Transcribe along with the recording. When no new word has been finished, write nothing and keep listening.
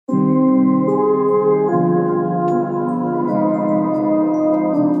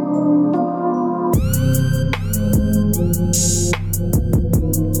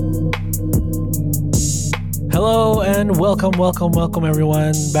And welcome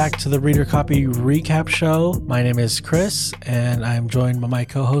everyone back to the Reader Copy Recap Show. My name is Chris and I'm joined by my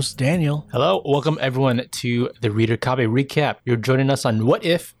co-host Daniel. Hello, welcome everyone to the Reader Copy Recap. You're joining us on What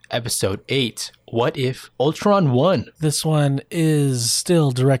If Episode 8. What If Ultron Won? This one is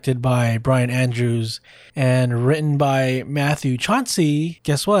still directed by Brian Andrews and written by Matthew Chauncey.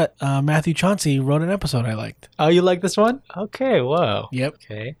 Guess what? Matthew Chauncey wrote an episode I liked. Oh, you like this one? Okay, wow. Yep.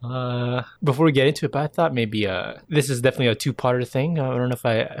 Okay. Before we get into it, but I thought maybe this is definitely a two-parter thing. I don't know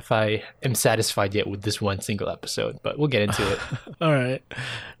if I am satisfied yet with this one single episode, but we'll get into it. All right.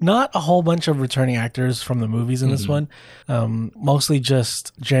 Not a whole bunch of returning actors from the movies in this one. Mostly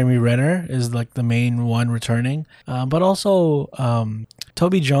just Jeremy Renner is like the main one returning, but also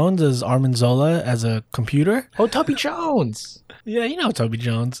Toby Jones as Arnim Zola as a computer. Oh, Toby Jones! Yeah, you know Toby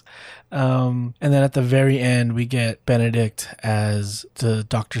Jones. And then at the very end, we get Benedict as the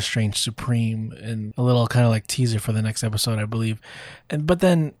Doctor Strange Supreme in a little kind of like teaser for the next episode, I believe. But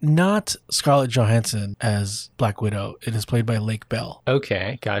then not Scarlett Johansson as Black Widow. It is played by Lake Bell.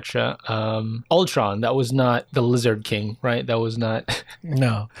 Okay, gotcha. Ultron, that was not the Lizard King, right? That was not...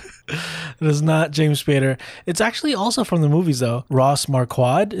 No, it is not James Spader. It's actually also from the movies, though. Ross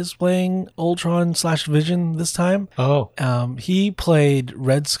Marquand is playing Ultron/Vision this time. Oh. He played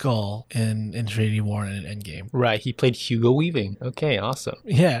Red Skull in Infinity War and Endgame. Right, he played Hugo Weaving. Okay, awesome.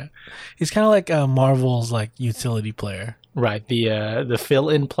 Yeah, he's kind of like Marvel's like utility player. Right, the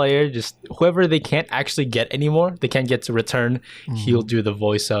fill-in player, just whoever they can't actually get anymore, they can't get to return, he'll do the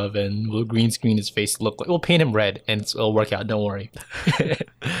voice of, and we'll green screen his face to look like, we'll paint him red, and it'll work out, don't worry.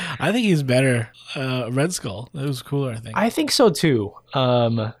 I think he's better. Red Skull, it was cooler, I think. I think so too.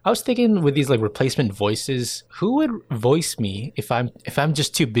 I was thinking with these like replacement voices, who would voice me if I'm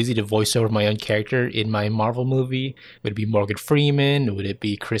just too busy to voice over my own character in my Marvel movie? Would it be Morgan Freeman? Would it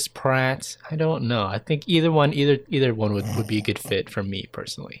be Chris Pratt? I don't know. I think either one would be a good fit for me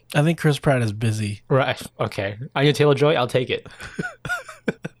personally. I think Chris Pratt is busy. Right. Okay. Anya Taylor-Joy, I'll take it.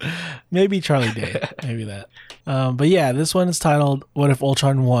 Maybe Charlie Day. Maybe that. But yeah, this one is titled What If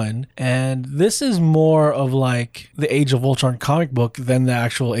Ultron Won? And this is more of like the Age of Ultron comic book than the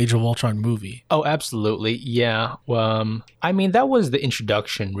actual Age of Ultron movie. Oh, absolutely. Yeah. I mean, that was the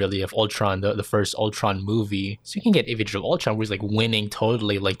introduction really of Ultron, the first Ultron movie. So you can get Age of Ultron where he's like winning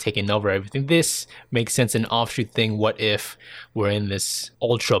totally, like taking over everything. This makes sense, an offshoot thing. What if we're in this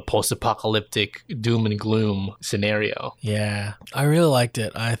ultra post-apocalyptic doom and gloom scenario? Yeah, I really liked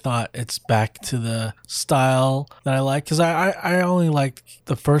it. I thought it's back to the style that I like, because I only liked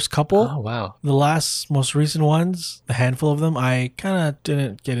the first couple. Oh, wow. The most recent ones, the handful of them, I kind of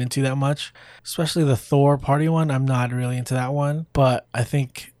didn't get into that much, especially the Thor party one. I'm not really into that one, but I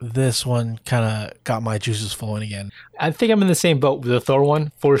think this one kind of got my juices flowing again. I think I'm in the same boat with the Thor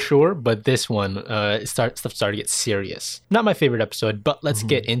one for sure, but this one stuff started to get serious. Not my favorite episode, but let's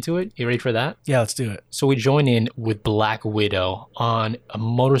get into it. You ready for that? Yeah, let's do it. So we join in with Black Widow on a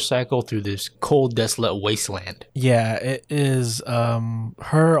motorcycle through this cold, desolate wasteland. Yeah, it is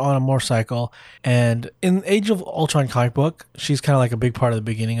her on a motorcycle, and in Age of Ultron comic book, she's kind of like a big part of the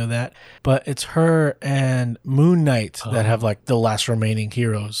beginning of that, but it's her and Moon Knight that have like the last remaining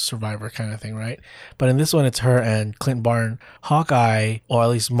heroes, survivor kind of thing, right? But in this one, it's her and Clint Barton. Hawkeye, or at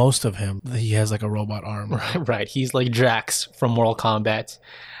least most of him, he has like a robot arm. Right. He's like Drax from Mortal Kombat.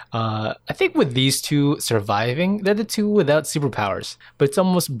 I think with these two surviving, they're the two without superpowers, but it's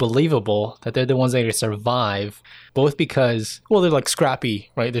almost believable that they're the ones that survive, both because, well, they're like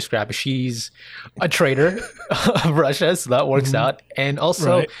scrappy, right? They're scrappy. She's a traitor of Russia, so that works out. And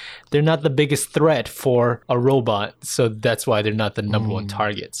also, they're not the biggest threat for a robot, so that's why they're not the number one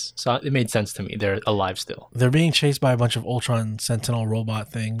targets. So it made sense to me. They're alive still. They're being chased by a bunch of Ultron Sentinel robot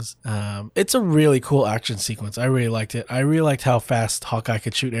things. It's a really cool action sequence. I really liked it. I really liked how fast Hawkeye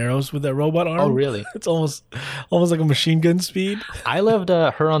could shoot arrows with that robot arm. Oh, really? It's almost like a machine gun speed. I loved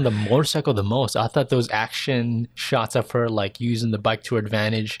her on the motorcycle the most. I thought those action shots of her like using the bike to her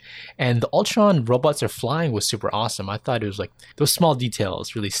advantage, and the Ultron robots are flying was super awesome. I thought it was like those small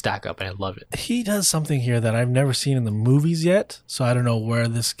details really stack up, and I love it. He does something here that I've never seen in the movies yet, so I don't know where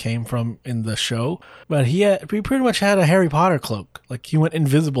this came from in the show, but he pretty much had a Harry Potter cloak. Like he went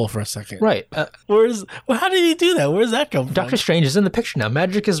invisible for a second. Right. How did he do that? Where's that come from? Doctor Strange is in the picture now.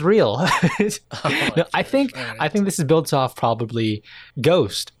 Magic is real. No, I think this is built off probably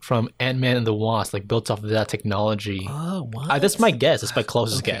Ghost from Ant-Man and the Wasp, like built off of that technology. Oh, what? That's my guess. It's my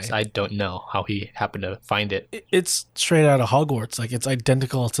closest guess. I don't know how he happened to find it. It's straight out of Hogwarts. Like it's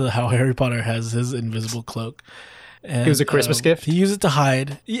identical to how Harry Potter has his invisible cloak. And, It was a Christmas gift? He used it to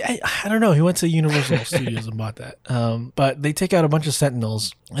hide. Yeah, I don't know. He went to Universal Studios and bought that. But they take out a bunch of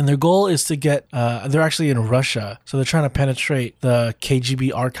Sentinels, and their goal is to get. They're actually in Russia, so they're trying to penetrate the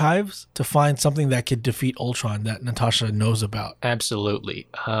KGB archives to find something that could defeat Ultron that Natasha knows about. Absolutely.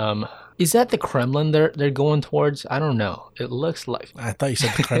 Is that the Kremlin they're going towards? I don't know. It looks like. I thought you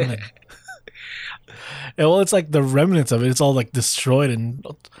said the Kremlin. And, well, it's like the remnants of it. It's all like destroyed and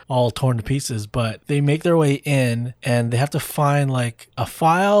all torn to pieces. But they make their way in, and they have to find like a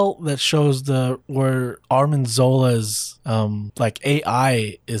file that shows where Arnim Zola's like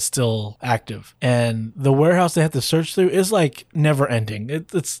AI is still active, and the warehouse they have to search through is like never ending.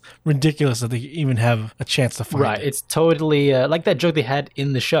 It's ridiculous that they even have a chance to find it. Right. It's totally like that joke they had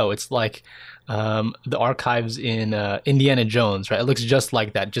in the show. It's like the archives in Indiana Jones, right? It looks just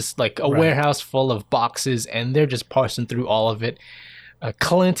like that, just like a warehouse full of boxes, and they're just parsing through all of it.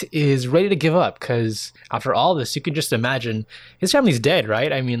 Clint is ready to give up because after all this, you can just imagine his family's dead,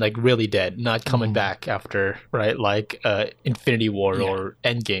 right? I mean, like really dead, not coming back after, right? Like Infinity War or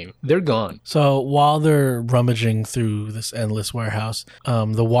Endgame. They're gone. So while they're rummaging through this endless warehouse,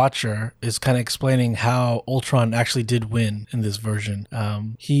 the Watcher is kind of explaining how Ultron actually did win in this version.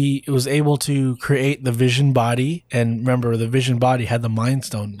 He was able to create the Vision body, and remember, the Vision body had the Mind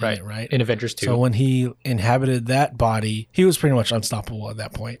Stone in it, right? In Avengers 2. So when he inhabited that body, he was pretty much unstoppable at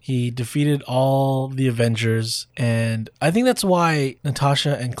that point. He defeated all the Avengers, and I think that's why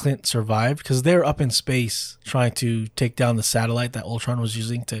Natasha and Clint survived, because they're up in space trying to take down the satellite that Ultron was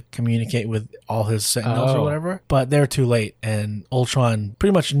using to communicate with all his Sentinels or whatever, but they're too late, and Ultron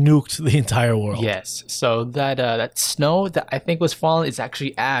pretty much nuked the entire world. Yes, so that snow that I think was falling is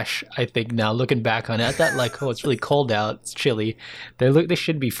actually ash. I think now looking back on it, I thought like, oh, it's really cold out, it's chilly. They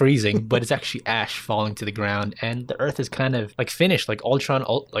should be freezing, but it's actually ash falling to the ground, and the Earth is kind of like finished. Like Ultron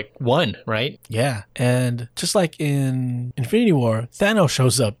won, right? Yeah, and just like in Infinity War, Thanos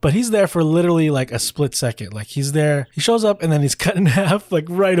shows up, but he's there for literally like a split second. Like he's there, he shows up, and then he's cut in half like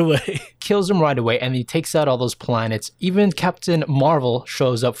right away. Kills him right away, and he takes out all those planets. Even Captain Marvel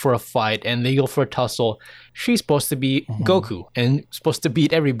shows up for a fight, and they go for a tussle. She's supposed to be Goku and supposed to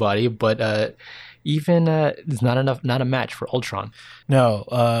beat everybody, but even it's not a match for Ultron.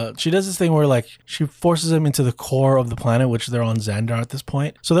 No, she does this thing where like she forces him into the core of the planet, which they're on Xandar at this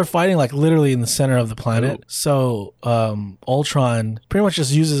point. So they're fighting like literally in the center of the planet. Ooh. So Ultron pretty much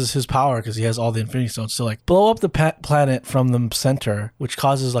just uses his power because he has all the Infinity Stones to like blow up the planet from the center, which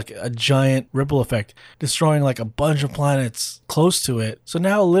causes like a giant ripple effect, destroying like a bunch of planets close to it. So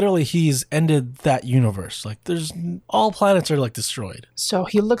now literally he's ended that universe. Like there's all planets are like destroyed. So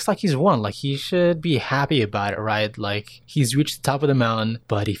he looks like he's won. Like he should be happy about it, right? Like he's reached the top of the mountain,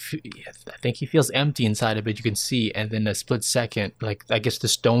 but I think he feels empty inside of it. You can see, and then a split second, like I guess the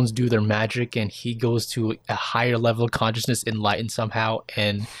stones do their magic, and he goes to a higher level of consciousness, enlightened somehow,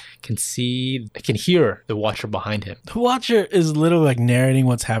 and can hear the Watcher behind him. The Watcher is literally like narrating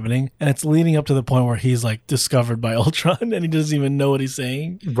what's happening, and it's leading up to the point where he's like discovered by Ultron, and he doesn't even know what he's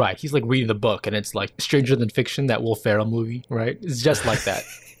saying. Right, he's like reading the book, and it's like Stranger Than Fiction, that Will Ferrell movie, right? It's just like that.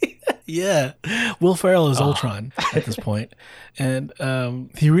 Yeah, Will Ferrell is Ultron at this point. And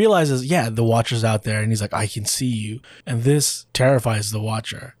he realizes, the Watcher's out there, and he's like, I can see you. And this terrifies the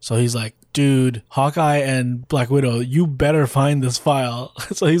Watcher. So he's like, dude, Hawkeye and Black Widow, you better find this file.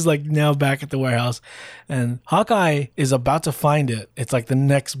 So he's like now back at the warehouse, and Hawkeye is about to find it. It's like the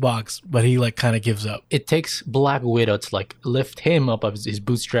next box, but he like kind of gives up. It takes Black Widow to like lift him up of his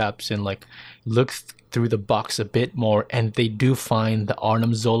bootstraps and like look through the box a bit more, and they do find the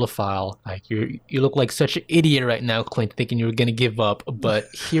Arnim Zola file. Like you look like such an idiot right now, Clint, thinking you were gonna give up, but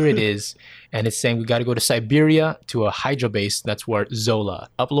here it is. And it's saying we got to go to Siberia to a Hydra base. That's where Zola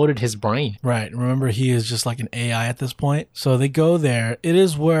uploaded his brain. Right. Remember, he is just like an AI at this point. So they go there. It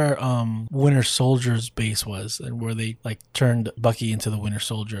is where Winter Soldier's base was, and where they like turned Bucky into the Winter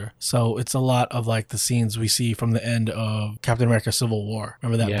Soldier. So it's a lot of like the scenes we see from the end of Captain America Civil War.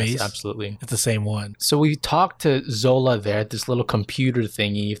 Remember that base? Yes, absolutely. It's the same one. So we talked to Zola there at this little computer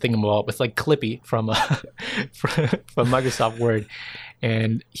thingy. You think about it's like Clippy from Microsoft Word.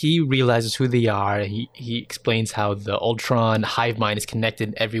 And he realizes who they are. He explains how the Ultron hive mind is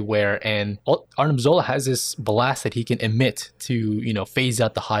connected everywhere, and Arnim Zola has this blast that he can emit to, phase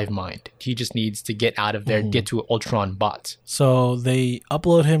out the hive mind. He just needs to get out of there, get to an Ultron bot. So they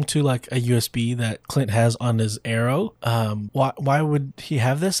upload him to like a USB that Clint has on his Arrow. Why would he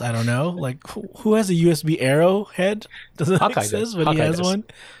have this? I don't know. Like who has a USB Arrow head? Doesn't exist, but he has one.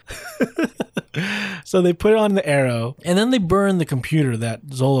 So they put it on the Arrow, and then they burn the computer computer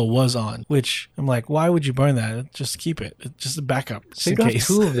that Zola was on, which I'm like, why would you burn that? Just keep it. It's just a backup. So you don't have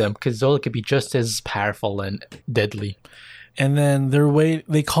two of them because Zola could be just as powerful and deadly. And then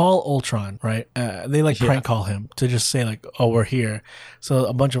they call Ultron, right? They like prank call him to just say like, oh, we're here. So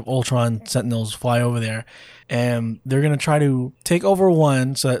a bunch of Ultron Sentinels fly over there, and they're going to try to take over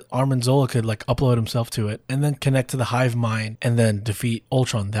one so that Arnim Zola could like upload himself to it and then connect to the hive mind and then defeat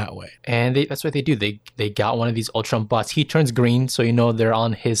Ultron that way. And that's what they do. They got one of these Ultron bots. He turns green, so you know they're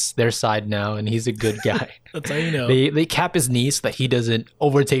on their side now, and he's a good guy. That's how you know. They cap his knees so that he doesn't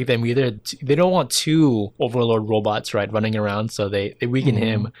overtake them either. They don't want two Overlord robots, right, running around, so they weaken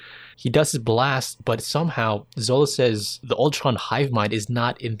him. He does his blast, but somehow Zola says the Ultron hive mind is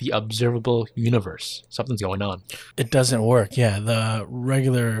not in the observable universe. Something's going on. It doesn't work. Yeah, the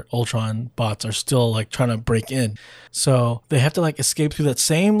regular Ultron bots are still like trying to break in. So they have to like escape through that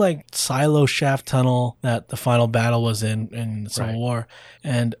same like silo shaft tunnel that the final battle was in Civil War.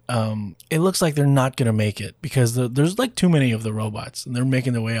 And it looks like they're not going to make it because there's like too many of the robots and they're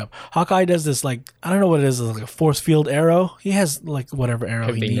making their way up. Hawkeye does this like, I don't know what it is, like a force field arrow. He has like whatever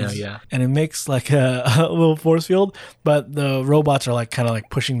arrow he needs. Now, and it makes like a little force field, but the robots are like kind of like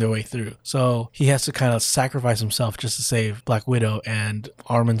pushing their way through. So he has to kind of sacrifice himself just to save Black Widow and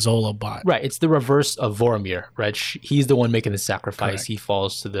Arnim Zola bot. Right, it's the reverse of Vormir, right? He's the one making the sacrifice. Correct. He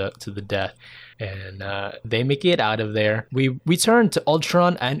falls to the death. And they make it out of there. We return to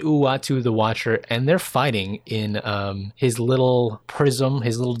Ultron and Uatu the Watcher, and they're fighting in his little prism,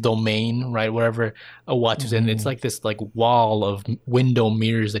 his little domain, right? Wherever Uatu's in. It's like this like wall of window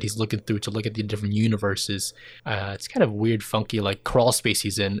mirrors that he's looking through to look at the different universes. It's kind of weird, funky, like crawl space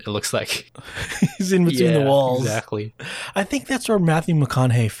he's in, it looks like. He's in between the walls. Exactly. I think that's where Matthew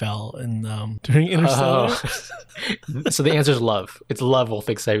McConaughey fell in during Interstellar. So the answer is love. It's love will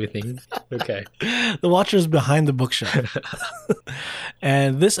fix everything. Okay. The Watcher's behind the bookshelf.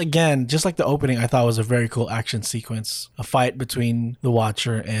 And this, again, just like the opening, I thought was a very cool action sequence. A fight between the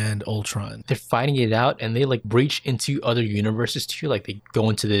Watcher and Ultron. They're fighting it out and they like breach into other universes too. Like they go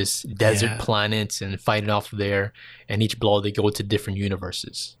into this desert planet and fight it off there. And each blow they go to different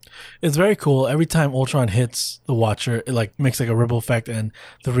universes. It's very cool. Every time Ultron hits the Watcher, it like makes like a ripple effect and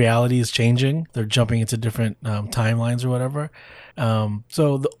the reality is changing. They're jumping into different timelines or whatever.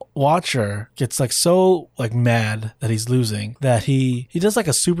 So the Watcher gets like so like mad that he's losing that he does like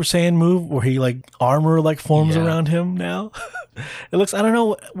a Super Saiyan move where he like armor like forms around him now. It looks, I don't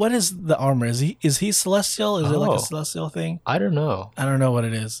know, what is the armor? Is he celestial? Is it like a celestial thing? I don't know. I don't know what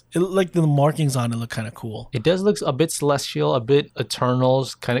it is. It like the markings on it look kind of cool. It does look a bit celestial, a bit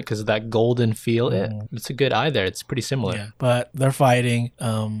Eternals, kind of because of that golden feel. It's a good eye there. It's pretty similar. Yeah, but they're fighting.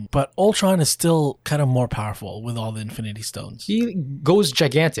 But Ultron is still kind of more powerful with all the Infinity Stones. He goes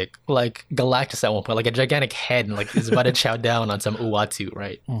gigantic, like Galactus at one point, like a gigantic head, and like is about to chow down on some Uatu,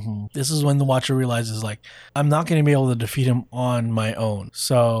 right? This is when the Watcher realizes like, I'm not going to be able to defeat him on my own.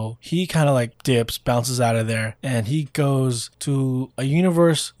 So he kind of like dips, bounces out of there, and he goes to a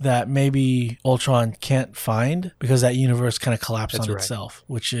universe that maybe Ultron can't find because that universe kind of collapsed on itself,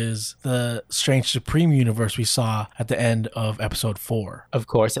 which is the Strange Supreme universe we saw at the end of episode 4. Of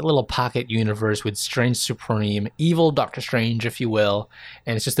course, that little pocket universe with Strange Supreme, evil Doctor Strange, if you will,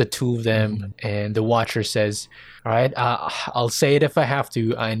 and it's just the two of them, and the Watcher says, all right, I'll say it if I have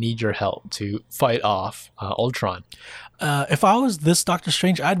to, I need your help to fight off Ultron. If I was this Doctor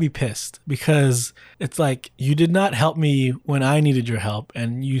Strange, I'd be pissed because it's like, you did not help me when I needed your help.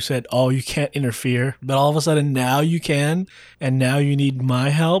 And you said, oh, you can't interfere. But all of a sudden now you can. And now you need my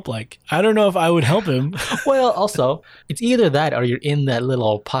help. Like, I don't know if I would help him. Well, also, it's either that or you're in that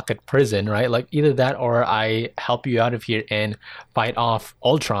little pocket prison, right? Like either that or I help you out of here and fight off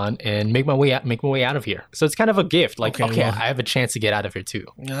Ultron and make my way out of here. So it's kind of a gift. Like, okay, well, I have a chance to get out of here too.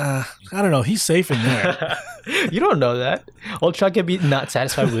 I don't know. He's safe in there. You don't know that. Ultron can be not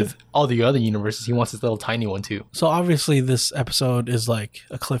satisfied with all the other universes. He wants this little tiny one too. So obviously this episode is like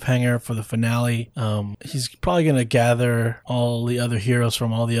a cliffhanger for the finale. He's probably going to gather all the other heroes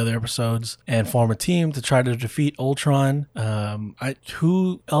from all the other episodes and form a team to try to defeat Ultron.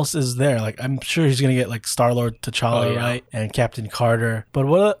 Who else is there? Like, I'm sure he's going to get like Star-Lord, T'Challa, right? And Captain Carter. But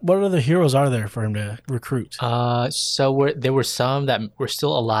what other heroes are there for him to recruit? So there were some that were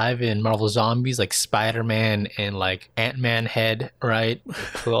still alive in Marvel Zombies, like Spider-Man and like Ant-Man head, right?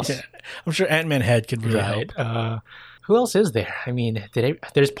 Who else? Yeah, I'm sure Ant-Man head could really help. Who else is there? I mean,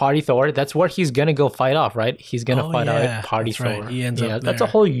 there's Party Thor. That's where he's gonna go fight off, right? He's gonna fight out Party Thor. Right. He ends up there. That's a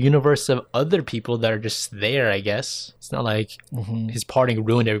whole universe of other people that are just there, I guess. It's not like his party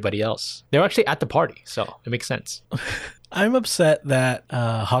ruined everybody else. They're actually at the party, so it makes sense. I'm upset that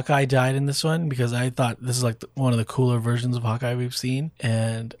Hawkeye died in this one because I thought this is like one of the cooler versions of Hawkeye we've seen,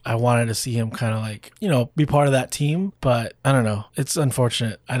 and I wanted to see him kind of like, you know, be part of that team. But I don't know. It's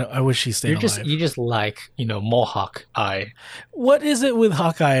unfortunate. I wish he stayed alive. You just like, you know, Mohawk Eye. What is it with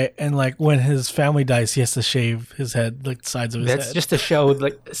Hawkeye and like when his family dies, he has to shave his head, like the sides of his head? That's just to show,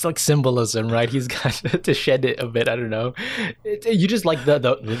 like, it's like symbolism, right? He's got to shed it a bit. I don't know. You just like the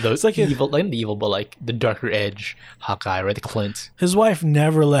like evil, like the evil, but like the darker edge Hawkeye, right? The Clint. His wife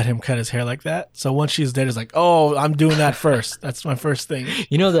never let him cut his hair like that. So once she's dead, he's like, oh, I'm doing that first. That's my first thing.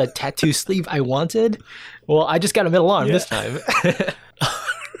 You know the tattoo sleeve I wanted? Well, I just got a middle arm this time.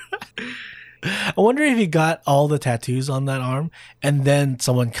 I wonder if he got all the tattoos on that arm and then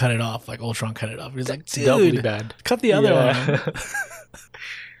someone cut it off, like Ultron cut it off. He's like, dude, doubly bad. Cut the other arm.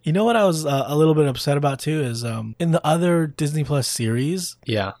 You know what I was a little bit upset about too is in the other Disney Plus series,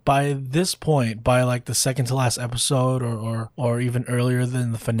 by this point, by like the second to last episode or even earlier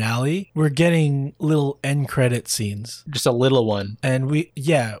than the finale, we're getting little end credit scenes. Just a little one. And we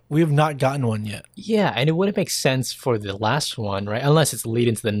have not gotten one yet. Yeah, and it wouldn't make sense for the last one, right? Unless it's lead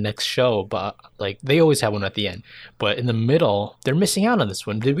into the next show, but like they always have one at the end. But in the middle, they're missing out on this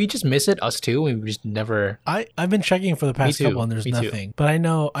one. Did we just miss it, us too? We just never... I've been checking for the past couple and there's nothing. But I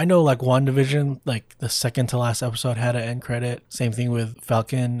know like WandaVision, like the second to last episode had an end credit. Same thing with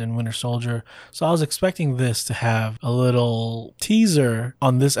Falcon and Winter Soldier. So I was expecting this to have a little teaser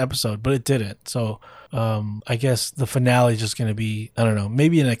on this episode, but it didn't. So I guess the finale is just going to be, I don't know,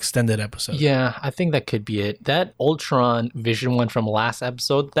 maybe an extended episode. Yeah, I think that could be it. That Ultron Vision one from last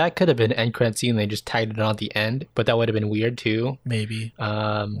episode, that could have been an end credit scene. They just tied it on at the end, but that would have been weird too. Maybe.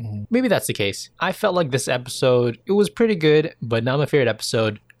 Maybe that's the case. I felt like this episode, it was pretty good, but not my favorite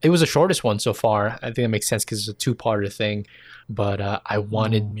episode. It was the shortest one so far. I think that makes sense because it's a two-parter thing. But I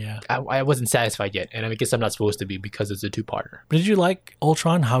wanted... I wasn't satisfied yet. And I guess I'm not supposed to be because it's a two-parter. Did you like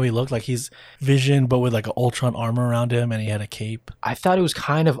Ultron, how he looked? Like he's Vision, but with like an Ultron armor around him and he had a cape. I thought it was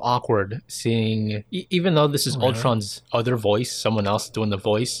kind of awkward seeing... Even though this is Ultron's other voice, someone else doing the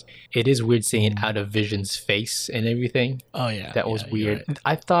voice, it is weird seeing it out of Vision's face and everything. Oh, yeah. That was weird. Right.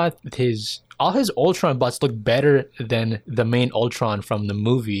 I thought all his Ultron bots look better than the main Ultron from the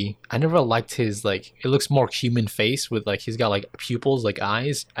movie. I never liked his, like, it looks more human face with, like, he's got, like, pupils, like,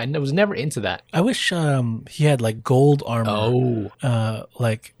 eyes. I was never into that. I wish he had, like, gold armor. Oh.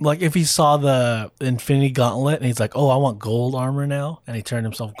 Like if he saw the Infinity Gauntlet and he's like, oh, I want gold armor now. And he turned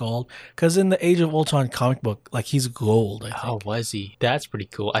himself gold. Because in the Age of Ultron comic book, like, he's gold, I think. Oh, was he? That's pretty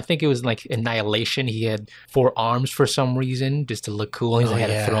cool. I think it was, like, Annihilation. He had 4 arms for some reason, just to look cool. He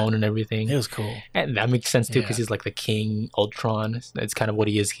had a throne and everything. It was cool. And that makes sense too because he's like the King Ultron. That's kind of what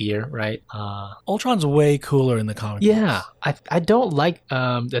he is here, right? Ultron's way cooler in the comic books. I don't like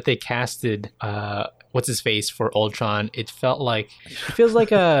that they casted what's his face for Ultron. It feels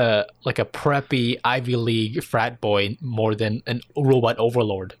like a preppy Ivy League frat boy more than an robot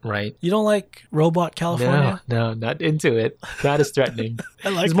overlord, right? You don't like Robot California? No, not into it. Not as threatening.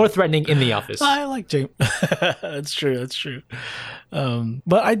 He's more threatening in The Office. I like James. That's true.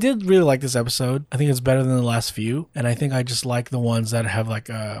 But I did really like this episode. I think it's better than the last few, and I think I just like the ones that have like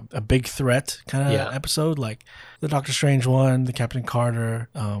a big threat kind of episode, like the Doctor Strange one, the Captain Carter.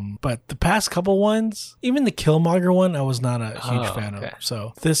 But the past couple ones, even the Killmonger one, I was not a huge fan of.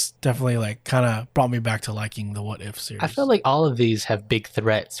 So this definitely like kind of brought me back to liking the What If series. I feel like all of these have big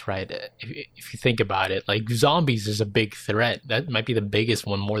threats, right? If you think about it, like zombies is a big threat. That might be the biggest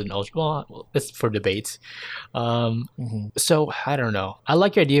one more than Ultron. Well, that's for debates. So I don't know. I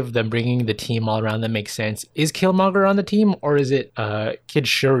like your idea of them bringing the team all around. That makes sense. Is Killmonger on the team, or is it Kid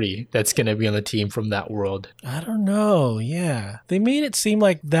Shuri that's going to be on the team from that world? I don't know. Yeah. They made it seem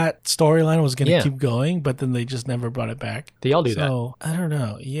like that storyline was going to keep going, but then they just never brought it back. They all do that. So, I don't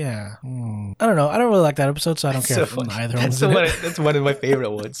know. Yeah. I don't know. I don't really like that episode, so I don't care if either one's That's one of my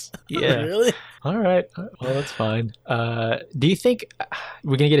favorite ones. Yeah. Really? All right. Well, that's fine. Do you think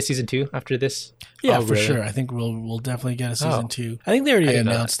we're going to get a season 2 after this? Yeah, for sure. I think we'll definitely get a season 2. I think they already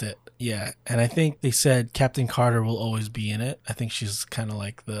announced it. Yeah, and I think they said Captain Carter will always be in it. I think she's kind of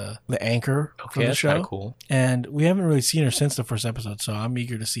like the anchor for the show. That's cool. And we haven't really seen her since the first episode, so I'm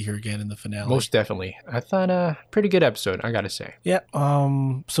eager to see her again in the finale. Most definitely. I thought pretty good episode, I gotta say. Yeah.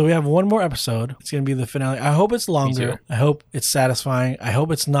 So we have one more episode. It's gonna be the finale. I hope it's longer. I hope it's satisfying. I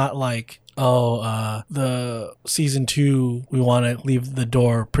hope it's not like The season 2, we want to leave the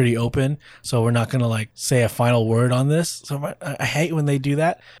door pretty open, so we're not going to like say a final word on this. So I hate when they do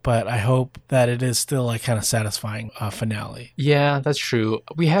that, but I hope that it is still like kind of satisfying finale. Yeah, that's true.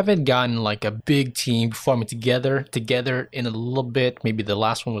 We haven't gotten like a big team forming together in a little bit. Maybe the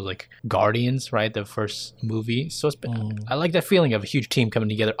last one was like Guardians, right? The first movie. So it's been, I like that feeling of a huge team coming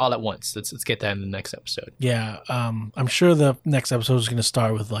together all at once. Let's get that in the next episode. Yeah, I'm sure the next episode is going to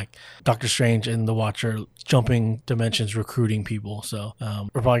start with like Doctor Strange and the Watcher jumping dimensions, recruiting people. So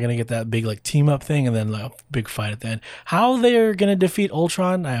we're probably going to get that big like team up thing, and then like a big fight at the end. How they're going to defeat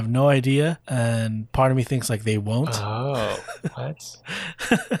Ultron, I have no idea, and part of me thinks like they won't. Oh, what?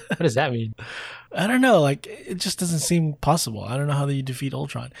 What does that mean? I don't know. Like, it just doesn't seem possible. I don't know how you defeat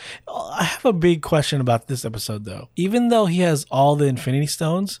Ultron. I have a big question about this episode, though. Even though he has all the Infinity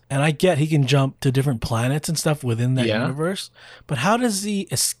Stones, and I get he can jump to different planets and stuff within that universe, but how does he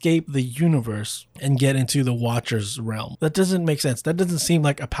escape the universe and get into the Watcher's realm? That doesn't make sense. That doesn't seem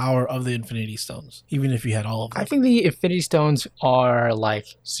like a power of the Infinity Stones, even if you had all of them. I think the Infinity Stones are like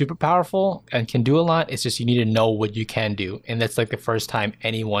super powerful and can do a lot. It's just you need to know what you can do. And that's like the first time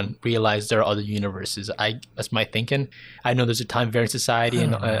anyone realized there are other universes. That's my thinking. I know there's a time variant society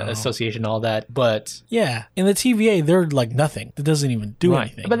and association and all that, but yeah, in the TVA they're like nothing. It doesn't even do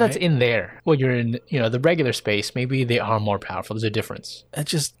anything. But that's in there. When you're in, the regular space, maybe they are more powerful. There's a difference.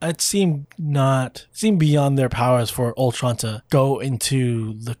 It seemed beyond their powers for Ultron to go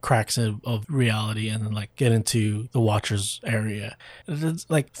into the cracks of reality and then like get into the Watcher's area. It's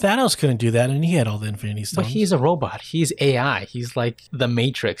like Thanos couldn't do that, and he had all the Infinity Stones. But he's a robot. He's AI. He's like the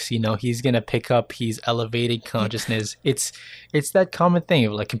Matrix. He's gonna pick up. He's elevating consciousness. It's that common thing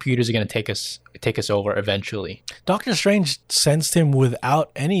of like computers are gonna take us over eventually. Doctor Strange sensed him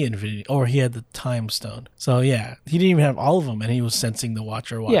without any Infinity, or he had the Time Stone. So yeah, he didn't even have all of them, and he was sensing the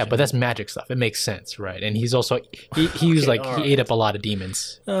Watcher. Yeah, but that's magic stuff. It makes sense, right? And he's also he was like he ate up a lot of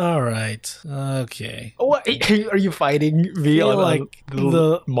demons. All right, okay. What are you fighting me on like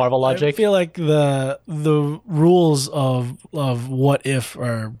the Marvel logic? I feel like the rules of what if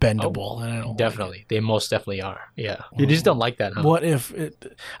are bendable, and I don't definitely. They most definitely are. Yeah, you just don't like that, huh? What if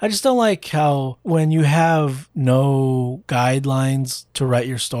I just don't like how when you have no guidelines to write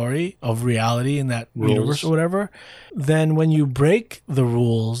your story of reality in that universe or whatever, then when you break the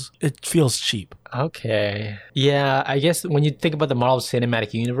rules, it feels cheap. Okay. Yeah, I guess when you think about the Marvel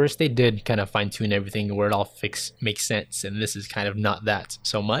Cinematic Universe, they did kind of fine-tune everything where it all makes sense, and this is kind of not that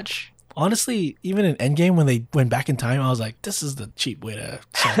so much. Honestly, even in Endgame, when they went back in time, I was like, this is the cheap way to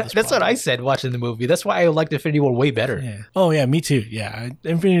solve this That's what I said watching the movie. That's why I liked Infinity War way better. Yeah. Oh, yeah, me too. Yeah.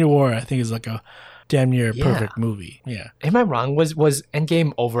 Infinity War, I think, is like a damn near perfect movie. Yeah. Am I wrong? Was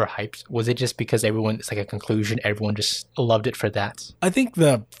Endgame overhyped? Was it just because it's like a conclusion? Everyone just loved it for that? I think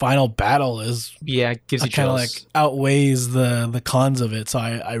the final battle is gives you kind of like outweighs the cons of it. So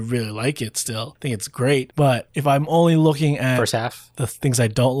I really like it still. I think it's great. But if I'm only looking at first half, the things I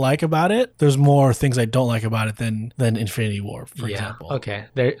don't like about it, there's more things I don't like about it than Infinity War, for example. Okay.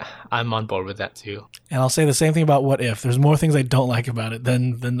 I'm on board with that too. And I'll say the same thing about What If. There's more things I don't like about it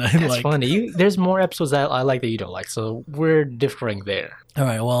than I like. That's funny. There's more episodes that I like that you don't like, so we're differing there. All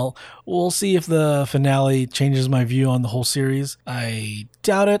right, well, we'll see if the finale changes my view on the whole series. I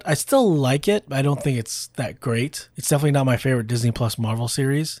doubt it. I still like it, but I don't think it's that great. It's definitely not my favorite Disney Plus Marvel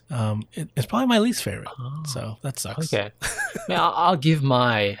series. It's probably my least favorite, so that sucks. Okay. I'll give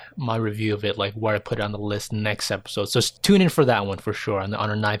my review of it, like where I put it on the list next episode. So tune in for that one for sure on our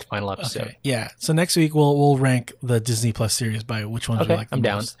 9th final episode. Okay. Yeah. So next week we'll rank the Disney Plus series by which ones we like the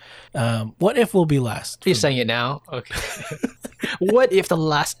most. Down. What If will be last? You're saying it now? Okay. What if the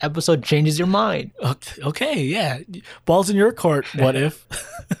last episode changes your mind? Okay, yeah. Ball's in your court, What If.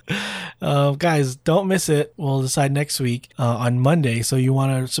 Guys, don't miss it. We'll decide next week on Monday. So you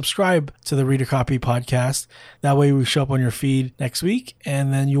want to subscribe to the Reader Copy podcast. That way we show up on your feed next week,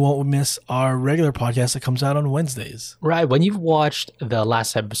 and then you won't miss our regular podcast that comes out on Wednesdays. Right. When you've watched the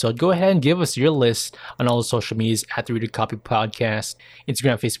last episode, go ahead and give us your list on all the social medias at the Reader Copy podcast,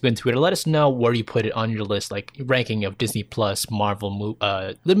 Instagram, Facebook, and Twitter. Let us know where you put it on your list, like ranking of Disney Plus, Marvel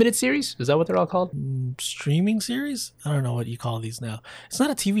limited series. Is that what they're all called? Streaming series? I don't know what you call these now. It's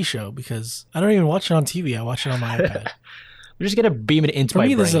not a TV show because I don't even watch it on TV. I watch it on my iPad. We're just gonna beam it into my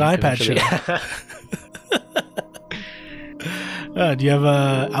brain. For me, this is an iPad show. Do you have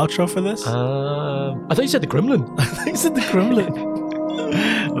an outro for this? I thought you said the Gremlin. I thought you said the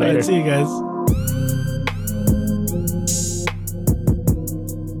Gremlin. All right, see you guys.